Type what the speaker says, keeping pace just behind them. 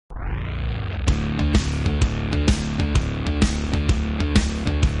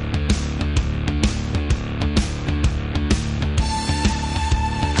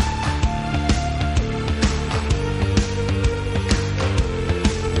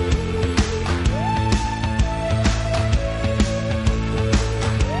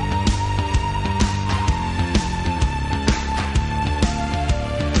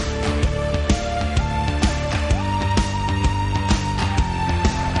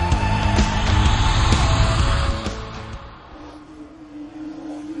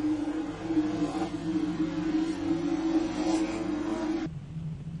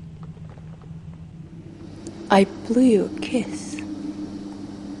I blew you a kiss.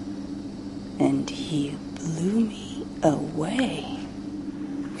 And you blew me away.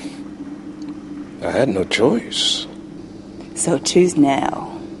 I had no choice. So choose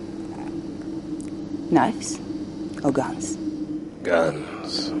now. Knives or guns?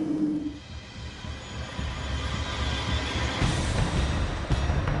 Guns.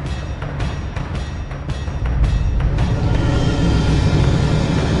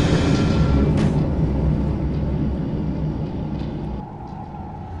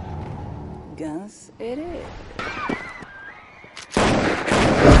 Guns it is.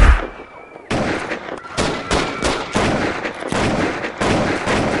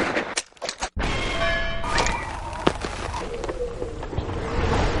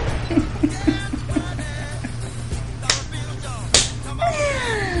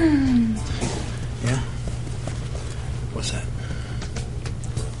 Yeah? What's that?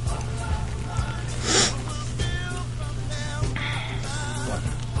 What?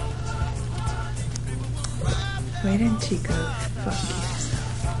 Why don't you go fuck yourself?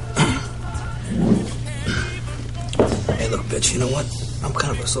 Hey, look, bitch, you know what? I'm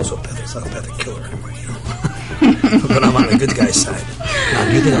kind of a sociopathic, psychopathic killer anyway, you know? But I'm on the good guy's side. Now,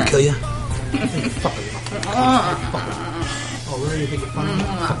 do you think I'll kill you? Fuck it. Fuck it. Oh, really? You think you're funny?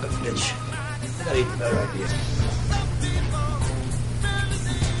 Fuck it, bitch. I got even better ideas.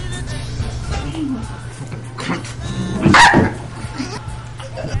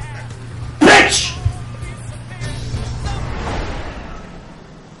 Bitch!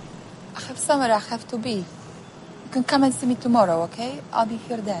 I have somewhere I have to be. You can come and see me tomorrow, okay? I'll be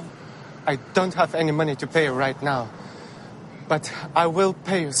here then. I don't have any money to pay you right now. But I will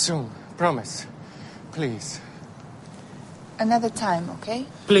pay you soon. Promise. Please. Another time, okay?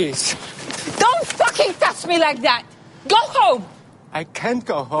 Please. Don't fucking touch me like that! Go home! I can't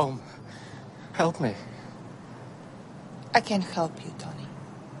go home. Help me. I can help you, Tony.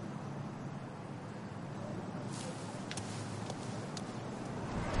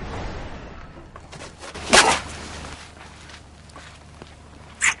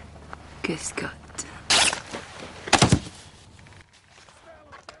 Kiss gut.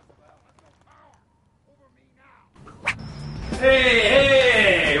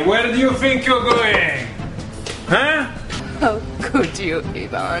 Hey, where do you think you're going? Huh? How could you,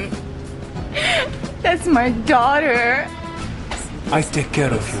 Ivan? That's my daughter. I take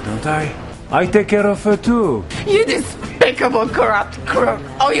care of you, don't I? I take care of her too. You despicable, corrupt crook.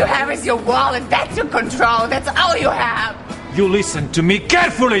 All you have is your wallet. That's your control. That's all you have. You listen to me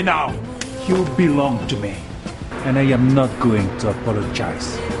carefully now. You belong to me, and I am not going to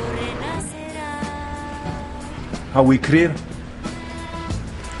apologize. Are we clear?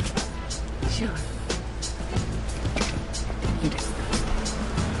 Sure.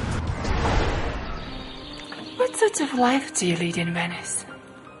 What sort of life do you lead in Venice?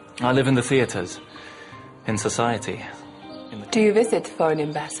 I live in the theaters, in society. Do you visit foreign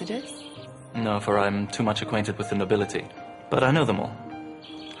ambassadors? No, for I'm too much acquainted with the nobility. But I know them all.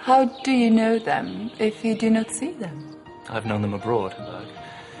 How do you know them if you do not see them? I've known them abroad.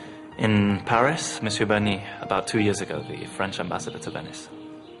 In Paris, Monsieur Berny, about 2 years ago, the French ambassador to Venice.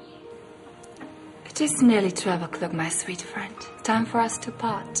 It is nearly 12 o'clock, my sweet friend. Time for us to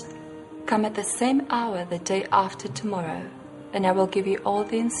part. Come at the same hour the day after tomorrow, and I will give you all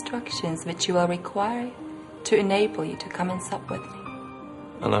the instructions which you will require to enable you to come and sup with me.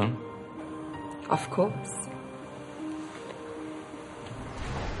 Alone? Of course.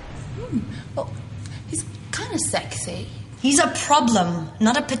 Well, he's kind of sexy. He's a problem,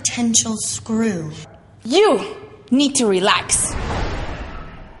 not a potential screw. You need to relax.